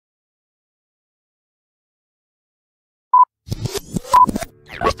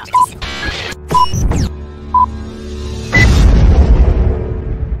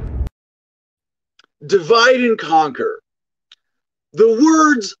divide and conquer. The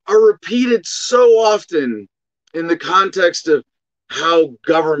words are repeated so often in the context of how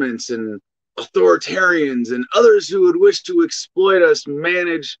governments and authoritarians and others who would wish to exploit us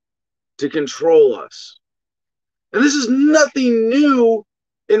manage to control us. And this is nothing new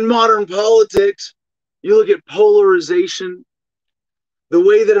in modern politics. You look at polarization, the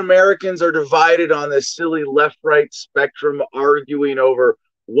way that Americans are divided on this silly left-right spectrum, arguing over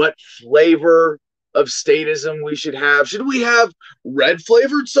what flavor of statism we should have. Should we have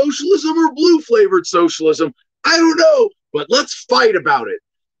red-flavored socialism or blue-flavored socialism? I don't know, but let's fight about it.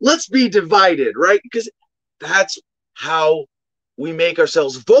 Let's be divided, right? Because that's how we make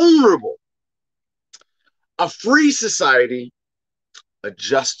ourselves vulnerable. A free society, a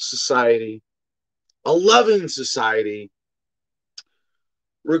just society, a loving society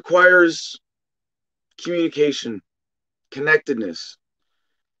requires communication, connectedness,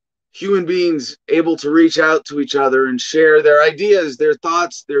 human beings able to reach out to each other and share their ideas, their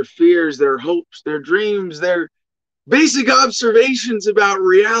thoughts, their fears, their hopes, their dreams, their basic observations about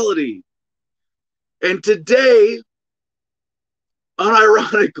reality. And today,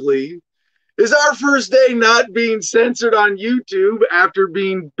 unironically, is our first day not being censored on YouTube after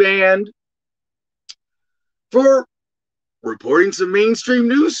being banned for reporting some mainstream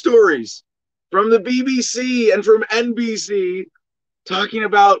news stories from the BBC and from NBC talking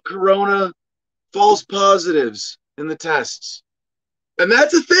about corona false positives in the tests. And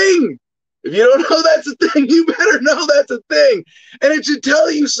that's a thing. If you don't know that's a thing, you better know that's a thing. And it should tell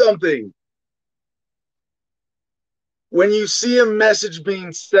you something. When you see a message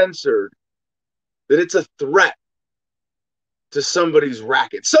being censored, that it's a threat to somebody's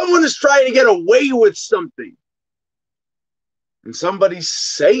racket. Someone is trying to get away with something. And somebody's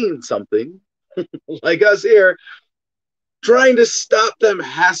saying something, like us here, trying to stop them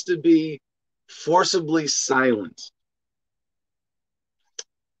has to be forcibly silenced.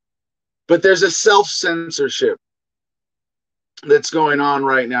 But there's a self-censorship that's going on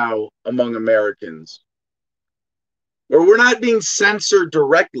right now among Americans, where we're not being censored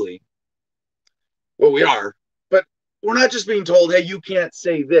directly. Well, we are, but we're not just being told, hey, you can't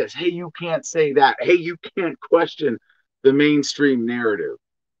say this. Hey, you can't say that. Hey, you can't question the mainstream narrative.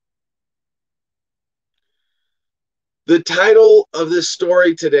 The title of this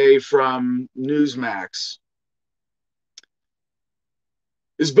story today from Newsmax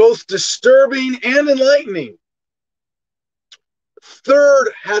is both disturbing and enlightening.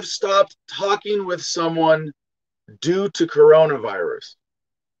 Third have stopped talking with someone due to coronavirus.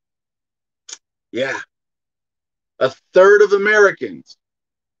 Yeah. A third of Americans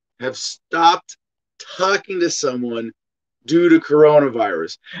have stopped talking to someone due to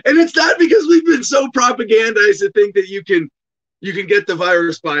coronavirus. And it's not because we've been so propagandized to think that you can get the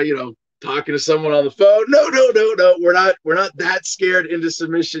virus by, talking to someone on the phone. No. We're not that scared into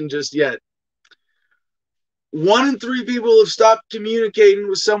submission just yet. 1 in 3 people have stopped communicating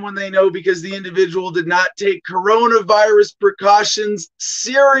with someone they know because the individual did not take coronavirus precautions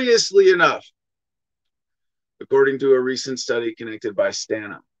seriously enough, according to a recent study connected by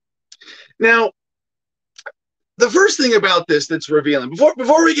Stana. Now, the first thing about this that's revealing,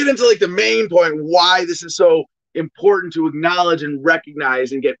 before we get into like the main point, why this is so important to acknowledge and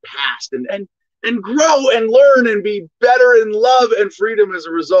recognize and get past and grow and learn and be better in love and freedom as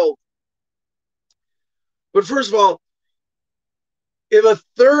a result. But first of all, if a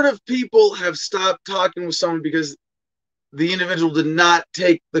third of people have stopped talking with someone because the individual did not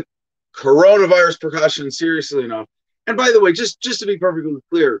take the coronavirus precautions seriously enough, and by the way, just to be perfectly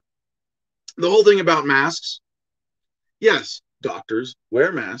clear, the whole thing about masks, yes, doctors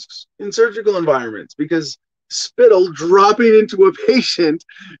wear masks in surgical environments because spittle dropping into a patient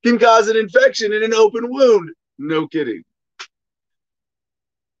can cause an infection in an open wound. No kidding.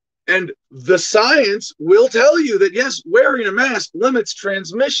 And the science will tell you that, yes, wearing a mask limits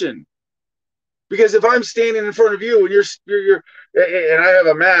transmission. Because if I'm standing in front of you and you're and I have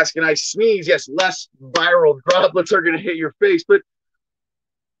a mask and I sneeze, yes, less viral droplets are going to hit your face. But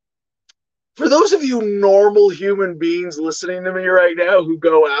for those of you normal human beings listening to me right now who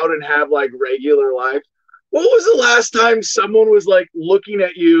go out and have like regular life, what was the last time someone was like looking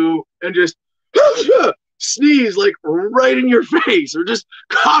at you and just sneeze like right in your face or just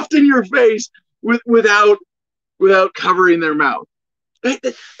coughed in your face without covering their mouth?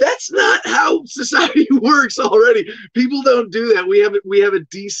 That's not how society works already. People don't do that. We have a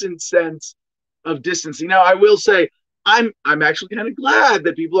decent sense of distancing. Now, I will say I'm actually kind of glad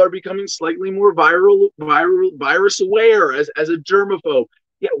that people are becoming slightly more virus aware as a germaphobe.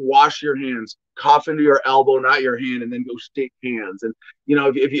 Yeah, wash your hands, cough into your elbow, not your hand, and then go shake hands. And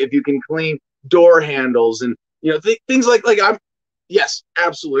if you can clean door handles and things like I'm yes,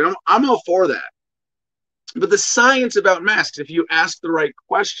 absolutely. I'm all for that. But the science about masks, if you ask the right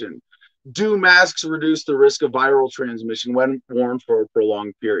question, do masks reduce the risk of viral transmission when worn for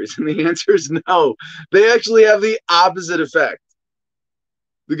prolonged periods? And the answer is no. They actually have the opposite effect.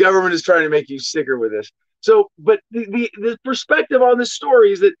 The government is trying to make you sicker with this. So, but the perspective on this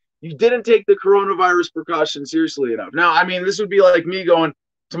story is that you didn't take the coronavirus precaution seriously enough. Now, I mean, this would be like me going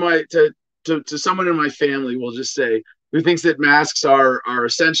to my to someone in my family, we'll just say, who thinks that masks are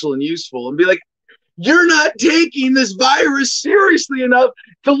essential and useful, and be like, you're not taking this virus seriously enough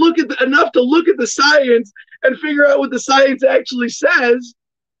to look at the science and figure out what the science actually says,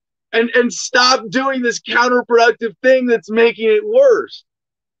 and stop doing this counterproductive thing that's making it worse.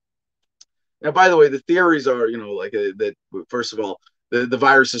 Now, by the way, the theories are, that first of all, the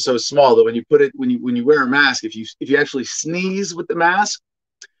virus is so small that when you wear a mask, if you actually sneeze with the mask,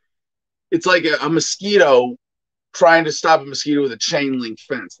 it's like a mosquito trying to stop a mosquito with a chain link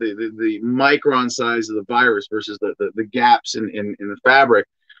fence. The micron size of the virus versus the gaps in the fabric,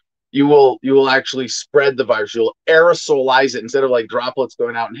 you will actually spread the virus. You'll aerosolize it instead of like droplets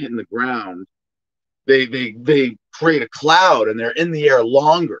going out and hitting the ground. They create a cloud and they're in the air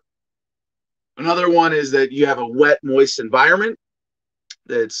longer. Another one is that you have a wet, moist environment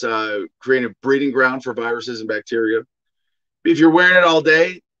that's creating a breeding ground for viruses and bacteria. If you're wearing it all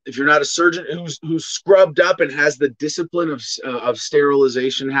day, if you're not a surgeon who's scrubbed up and has the discipline of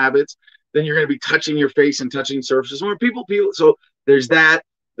sterilization habits, then you're going to be touching your face and touching surfaces more. People. So there's that.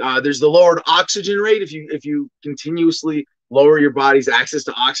 There's the lowered oxygen rate. If you continuously lower your body's access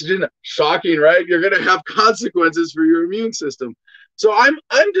to oxygen, shocking, right? You're going to have consequences for your immune system. So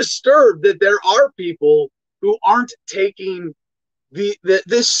I'm disturbed that there are people who aren't taking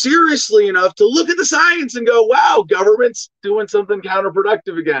this seriously enough to look at the science and go, wow, government's doing something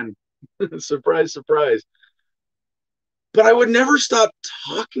counterproductive again. Surprise, surprise. But I would never stop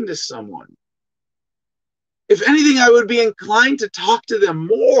talking to someone. If anything, I would be inclined to talk to them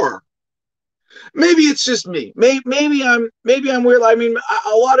more. Maybe it's just me. Maybe I'm weird. I mean,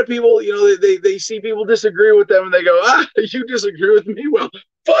 a lot of people, they see people disagree with them and they go, you disagree with me? Well,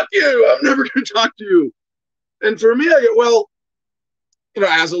 fuck you. I'm never going to talk to you. And for me, I go, well,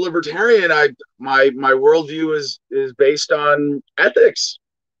 as a libertarian, my worldview is based on ethics,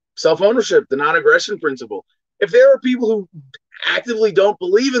 self-ownership, the non-aggression principle. If there are people who actively don't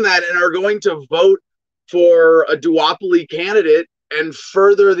believe in that and are going to vote for a duopoly candidate and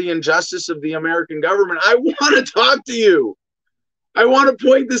further the injustice of the American government, I want to talk to you. I want to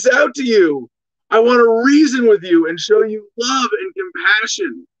point this out to you. I want to reason with you and show you love and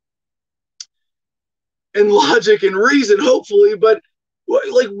compassion and logic and reason, hopefully. But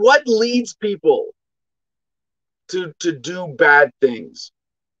what leads people to do bad things?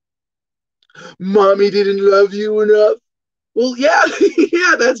 Mommy didn't love you enough. Well, yeah,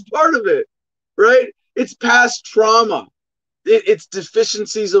 yeah, that's part of it, right? It's past trauma. It's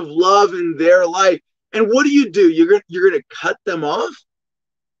deficiencies of love in their life. And what do? You're going to cut them off?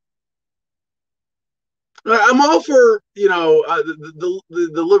 I'm all for the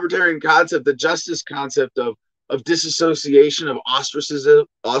libertarian concept, the justice concept of disassociation, of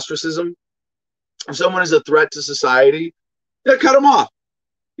ostracism. If someone is a threat to society, cut them off.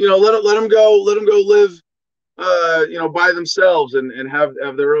 Let them go live by themselves and have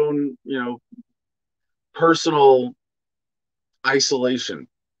their own personal isolation.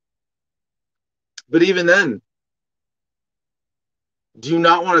 But even then, do you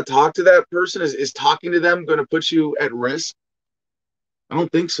not want to talk to that person? Is talking to them going to put you at risk? I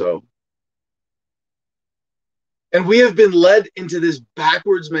don't think so. And we have been led into this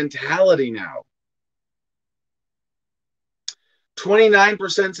backwards mentality now.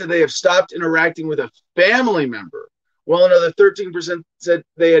 29% said they have stopped interacting with a family member, while another 13% said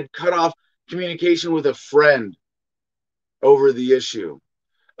they had cut off communication with a friend over the issue.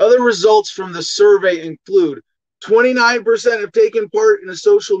 Other results from the survey include 29% have taken part in a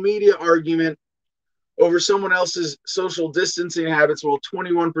social media argument over someone else's social distancing habits, while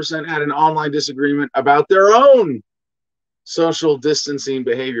 21% had an online disagreement about their own social distancing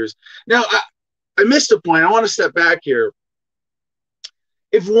behaviors. Now, I missed a point. I want to step back here.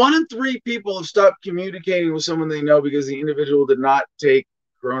 If 1 in 3 people have stopped communicating with someone they know because the individual did not take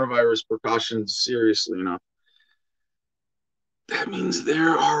coronavirus precautions seriously enough, that means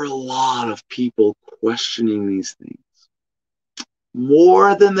there are a lot of people questioning these things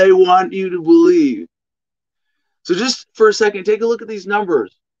more than they want you to believe. So just for a second, take a look at these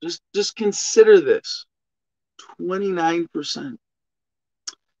numbers. Just consider this. 29%.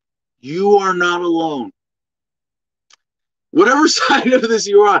 You are not alone. Whatever side of this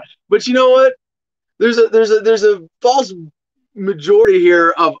you're on, But you know what? There's a false majority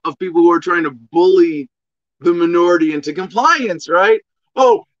here of people who are trying to bully the minority into compliance, right?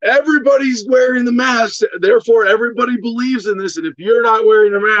 Oh, everybody's wearing the mask, therefore everybody believes in this. And if you're not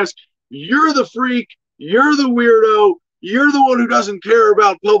wearing a mask, you're the freak, you're the weirdo, you're the one who doesn't care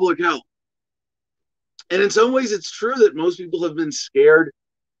about public health. And in some ways, it's true that most people have been scared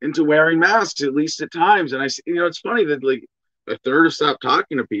into wearing masks, at least at times. And it's funny that like a third have stopped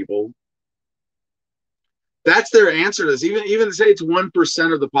talking to people. That's their answer to this. Even say it's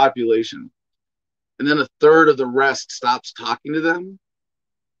 1% of the population, and then a third of the rest stops talking to them.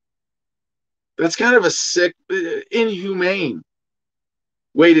 That's kind of a sick, inhumane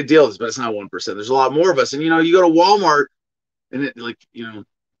way to deal with this, but it's not 1%. There's a lot more of us. And you go to Walmart and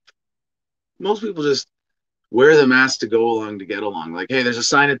most people just wear the mask to go along, to get along. Like, hey, there's a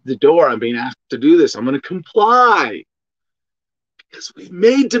sign at the door. I'm being asked to do this. I'm going to comply because we've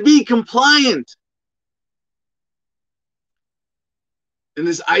made to be compliant. In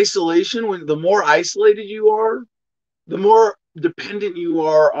this isolation, when the more isolated you are, the more dependent you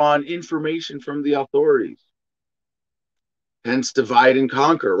are on information from the authorities. Hence, divide and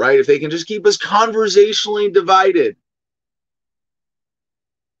conquer, right? If they can just keep us conversationally divided,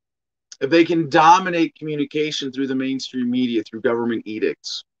 if they can dominate communication through the mainstream media, through government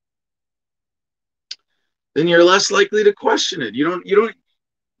edicts, then you're less likely to question it.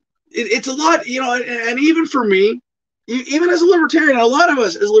 It's a lot, and even for me, even as a libertarian, a lot of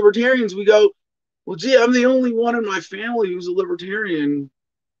us as libertarians, we go, well, gee, I'm the only one in my family who's a libertarian.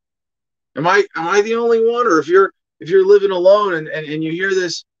 Am I the only one? Or if you're living alone and you hear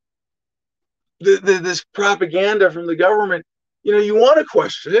this propaganda from the government, you want to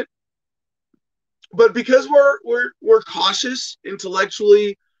question it. But because we're cautious,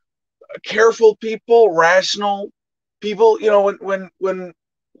 intellectually careful people, rational people,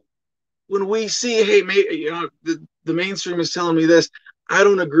 when we see, hey, the mainstream is telling me this, I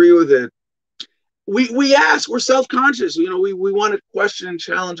don't agree with it. We ask, we're self-conscious. We want to question and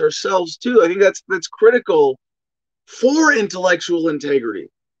challenge ourselves too. I think that's critical for intellectual integrity.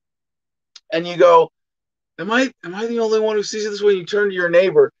 And you go, am I the only one who sees it this way? You turn to your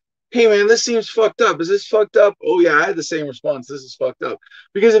neighbor, hey man, this seems fucked up. Is this fucked up? Oh yeah, I had the same response. This is fucked up.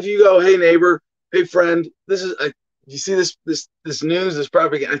 Because if you go, hey neighbor, hey friend, this is you see this news, this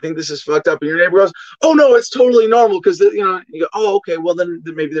propaganda, I think this is fucked up. And your neighbor goes, oh no, it's totally normal, because you go, oh okay, well then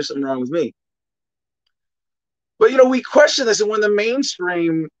maybe there's something wrong with me. But we question this, and when the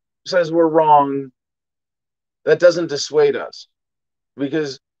mainstream says we're wrong, that doesn't dissuade us,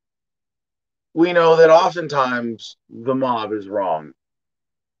 because we know that oftentimes the mob is wrong.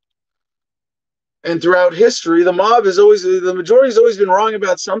 And throughout history, the majority has always been wrong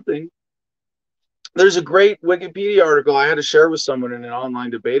about something. There's a great Wikipedia article I had to share with someone in an online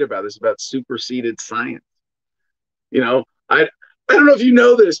debate about this, about superseded science. I don't know if you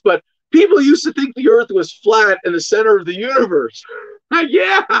know this, but people used to think the earth was flat in the center of the universe.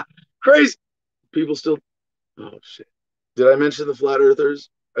 Yeah, crazy. People still, oh shit. Did I mention the flat earthers?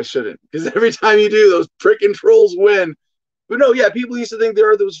 I shouldn't, because every time you do, those frickin' trolls win. But no, yeah, people used to think the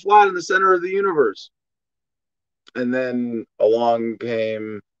earth was flat in the center of the universe. And then along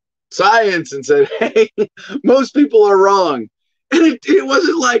came science and said, hey, most people are wrong. And it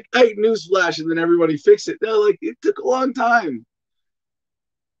wasn't like, hey, newsflash, and then everybody fixed it. No, like, it took a long time.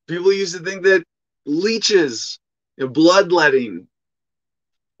 People used to think that leeches, bloodletting,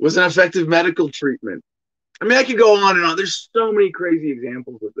 was an effective medical treatment. I mean, I could go on and on. There's so many crazy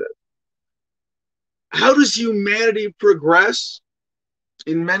examples of this. How does humanity progress?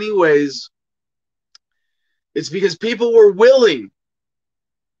 In many ways, it's because people were willing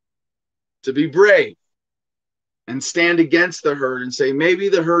to be brave and stand against the herd and say, maybe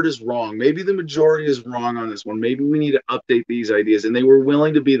the herd is wrong. Maybe the majority is wrong on this one. Maybe we need to update these ideas. And they were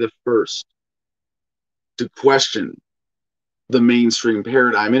willing to be the first to question the mainstream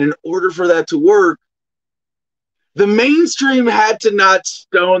paradigm. And in order for that to work, the mainstream had to not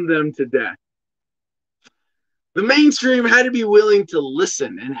stone them to death. The mainstream had to be willing to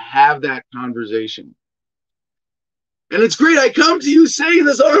listen and have that conversation. And it's great. I come to you saying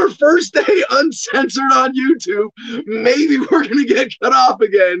this on our first day, uncensored on YouTube. Maybe we're going to get cut off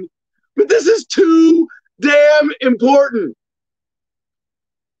again. But this is too damn important.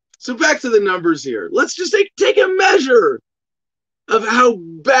 So back to the numbers here. Let's just take a measure of how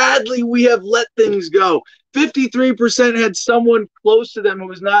badly we have let things go. 53% had someone close to them who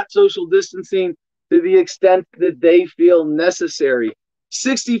was not social distancing to the extent that they feel necessary.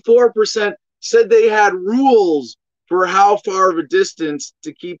 64% said they had rules for how far of a distance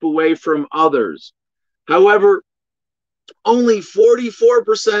to keep away from others. However, Only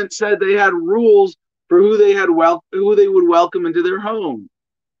 44% said they had rules for who they would welcome into their home.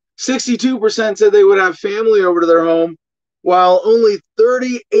 62% said they would have family over to their home, while only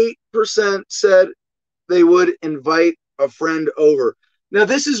 38% said they would invite a friend over. Now,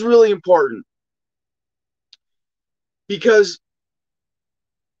 this is really important because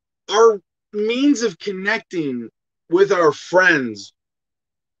our means of connecting with our friends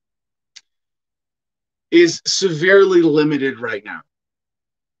is severely limited right now,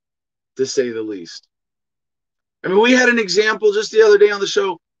 to say the least. I mean, we had an example just the other day on the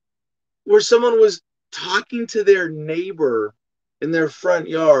show where someone was talking to their neighbor in their front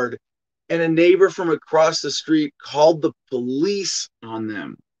yard, and a neighbor from across the street called the police on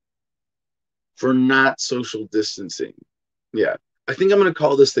them for not social distancing. Yeah, I think I'm going to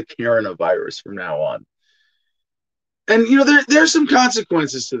call this the Karen-virus from now on. And you know, there's some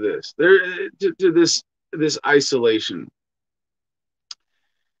consequences to this. To this isolation,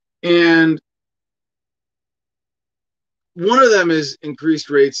 and one of them is increased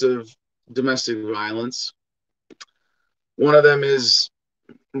rates of domestic violence. One of them is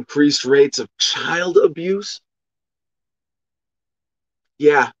increased rates of child abuse.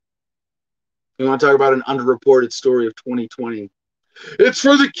 Yeah, you want to talk about an underreported story of 2020? It's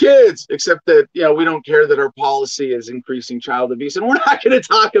for the kids, except that, you know, we don't care that our policy is increasing child abuse, and we're not going to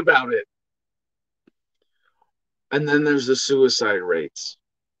talk about it. And then there's the suicide rates.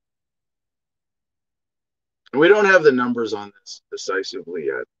 And we don't have the numbers on this decisively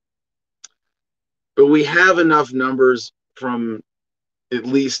yet, but we have enough numbers from at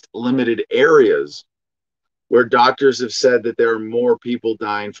least limited areas where doctors have said that there are more people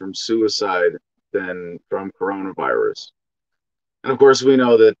dying from suicide than from coronavirus. And of course, we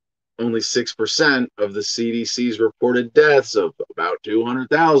know that only 6% of the CDC's reported deaths of about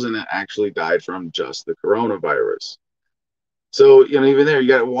 200,000 actually died from just the coronavirus. So, you know, even there, you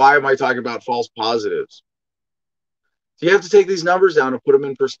got, why am I talking about false positives? So you have to take these numbers down and put them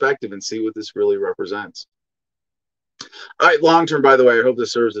in perspective and see what this really represents. All right, long term, by the way, I hope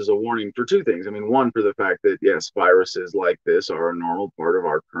this serves as a warning for two things. I mean, one, for the fact that, yes, viruses like this are a normal part of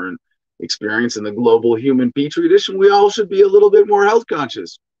our current experience in the global human petri dish, and we all should be a little bit more health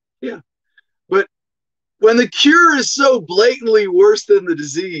conscious. Yeah. But when the cure is so blatantly worse than the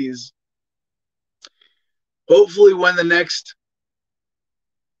disease, hopefully when the next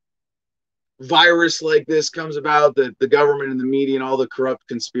virus like this comes about, that the government and the media and all the corrupt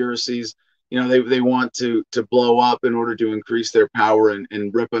conspiracies, you know, they want to blow up in order to increase their power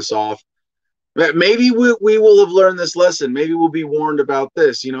and rip us off. Maybe we will have learned this lesson. Maybe we'll be warned about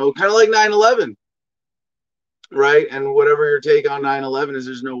this, you know, kind of like 9/11, right? And whatever your take on 9/11 is,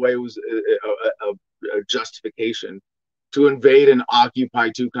 there's no way it was a justification to invade and occupy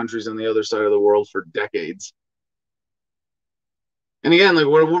two countries on the other side of the world for decades. And again, like,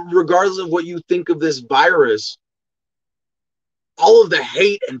 regardless of what you think of this virus, all of the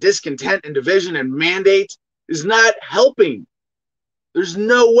hate and discontent and division and mandate is not helping. There's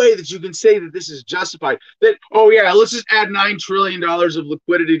no way that you can say that this is justified. That, oh yeah, let's just add $9 trillion of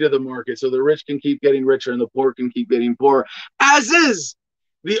liquidity to the market so the rich can keep getting richer and the poor can keep getting poorer, as is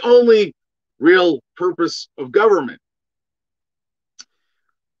the only real purpose of government.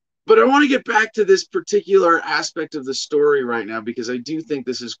 But I want to get back to this particular aspect of the story right now, because I do think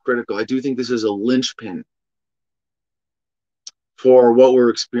this is critical. I do think this is a linchpin for what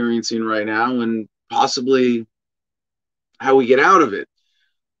we're experiencing right now and possibly how we get out of it.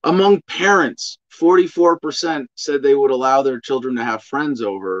 Among parents, 44% said they would allow their children to have friends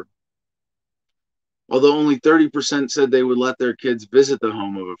over, although only 30% said they would let their kids visit the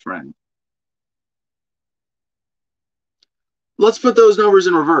home of a friend. Let's put those numbers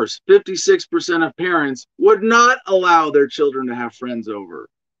in reverse. 56% of parents would not allow their children to have friends over.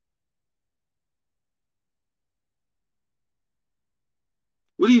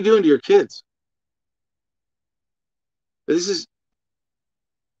 What are you doing to your kids? This is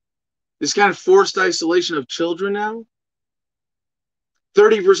this kind of forced isolation of children now.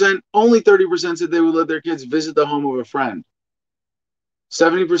 30%, only 30% said they would let their kids visit the home of a friend.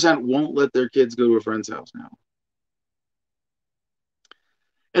 70% won't let their kids go to a friend's house now.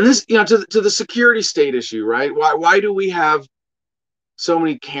 And this, you know, to the security state issue, right? Why do we have so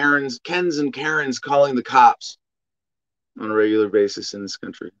many Kens and Karens calling the cops on a regular basis in this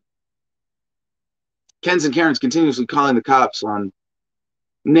country? Kens and Karens continuously calling the cops on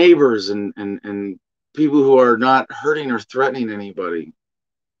neighbors and people who are not hurting or threatening anybody.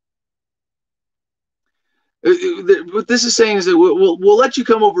 What this is saying is that we'll let you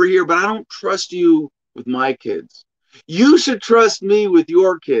come over here, but I don't trust you with my kids. You should trust me with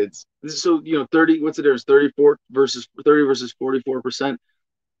your kids. So, 30, what's the difference? 30 versus 44%.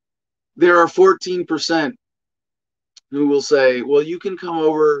 There are 14% who will say, well, you can come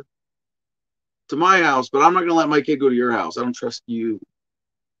over to my house, but I'm not going to let my kid go to your house. I don't trust you.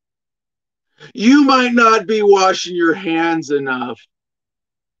 You might not be washing your hands enough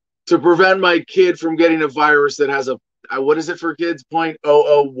to prevent my kid from getting a virus that has what is it for kids?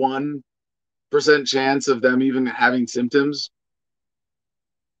 0.001% chance of them even having symptoms.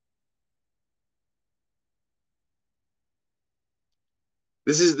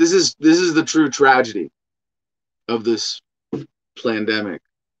 This is the true tragedy of this pandemic.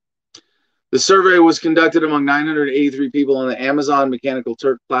 The survey was conducted among 983 people on the Amazon Mechanical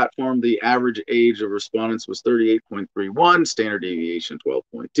Turk platform. The average age of respondents was 38.31, standard deviation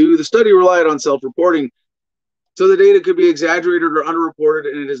 12.2. The study relied on self-reporting, so the data could be exaggerated or underreported,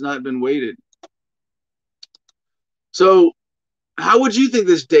 and it has not been weighted. So, how would you think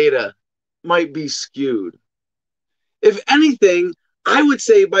this data might be skewed? If anything, I would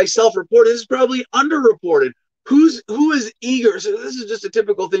say by self-report, this is probably underreported. Who is eager? So this is just a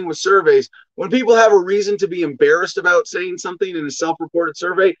typical thing with surveys. When people have a reason to be embarrassed about saying something in a self-reported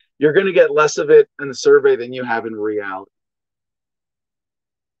survey, you're going to get less of it in the survey than you have in reality.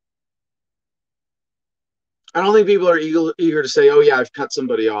 I don't think people are eager to say, oh yeah, I've cut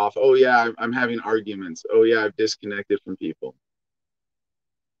somebody off. Oh yeah, I'm having arguments. Oh yeah, I've disconnected from people.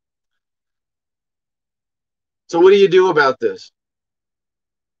 So what do you do about this?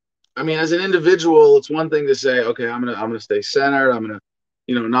 I mean, as an individual, it's one thing to say, okay, I'm gonna stay centered. I'm gonna,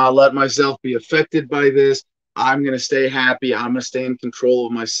 not let myself be affected by this. I'm gonna stay happy. I'm gonna stay in control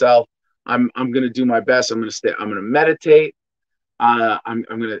of myself. I'm gonna do my best. I'm gonna meditate. I'm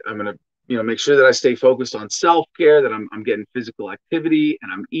gonna make sure that I stay focused on self care. That I'm getting physical activity and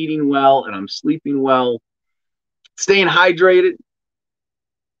I'm eating well and I'm sleeping well, staying hydrated.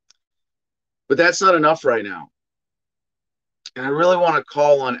 But that's not enough right now. And I really want to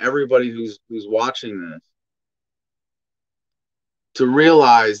call on everybody who's watching this to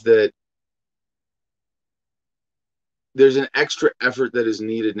realize that there's an extra effort that is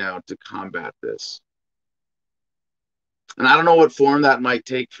needed now to combat this. And I don't know what form that might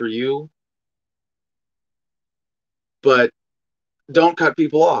take for you, but don't cut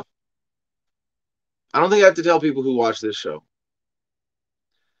people off. I don't think I have to tell people who watch this show.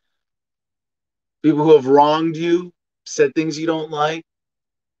 People who have wronged you, said things you don't like,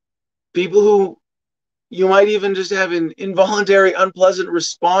 people who you might even just have an involuntary, unpleasant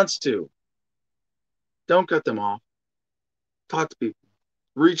response to. Don't cut them off. Talk to people.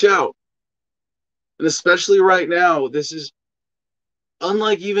 Reach out. And especially right now, this is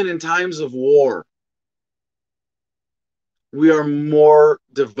unlike even in times of war. We are more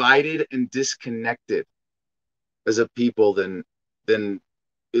divided and disconnected as a people than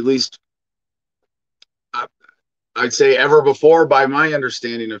at least I'd say ever before by my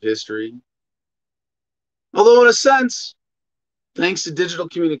understanding of history. Although in a sense, thanks to digital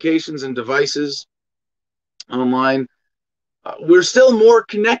communications and devices online, we're still more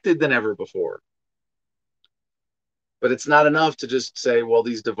connected than ever before. But it's not enough to just say, well,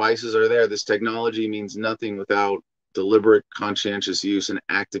 these devices are there. This technology means nothing without deliberate, conscientious use and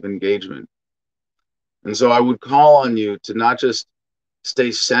active engagement. And so I would call on you to not just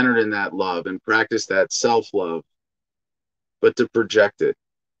stay centered in that love and practice that self-love, but to project it.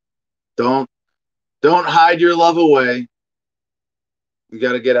 Don't hide your love away. You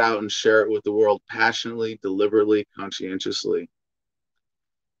got to get out and share it with the world passionately, deliberately, conscientiously.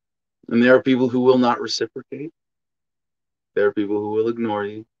 And there are people who will not reciprocate. There are people who will ignore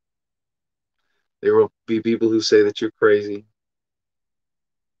you. There will be people who say that you're crazy.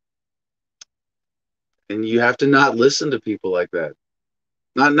 And you have to not listen to people like that.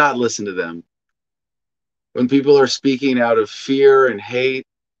 Not listen to them. When people are speaking out of fear and hate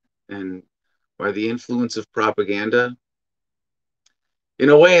and by the influence of propaganda, in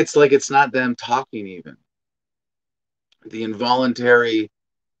a way, it's like it's not them talking even. The involuntary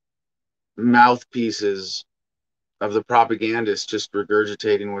mouthpieces of the propagandists just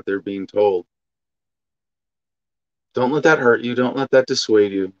regurgitating what they're being told. Don't let that hurt you. Don't let that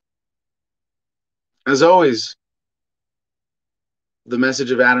dissuade you. As always, the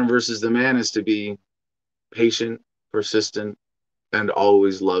message of Adam versus the man is to be patient, persistent, and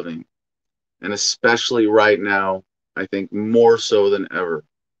always loving. And especially right now, I think more so than ever,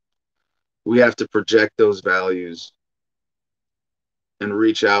 we have to project those values and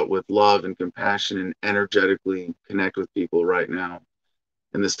reach out with love and compassion and energetically connect with people right now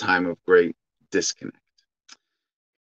in this time of great disconnect.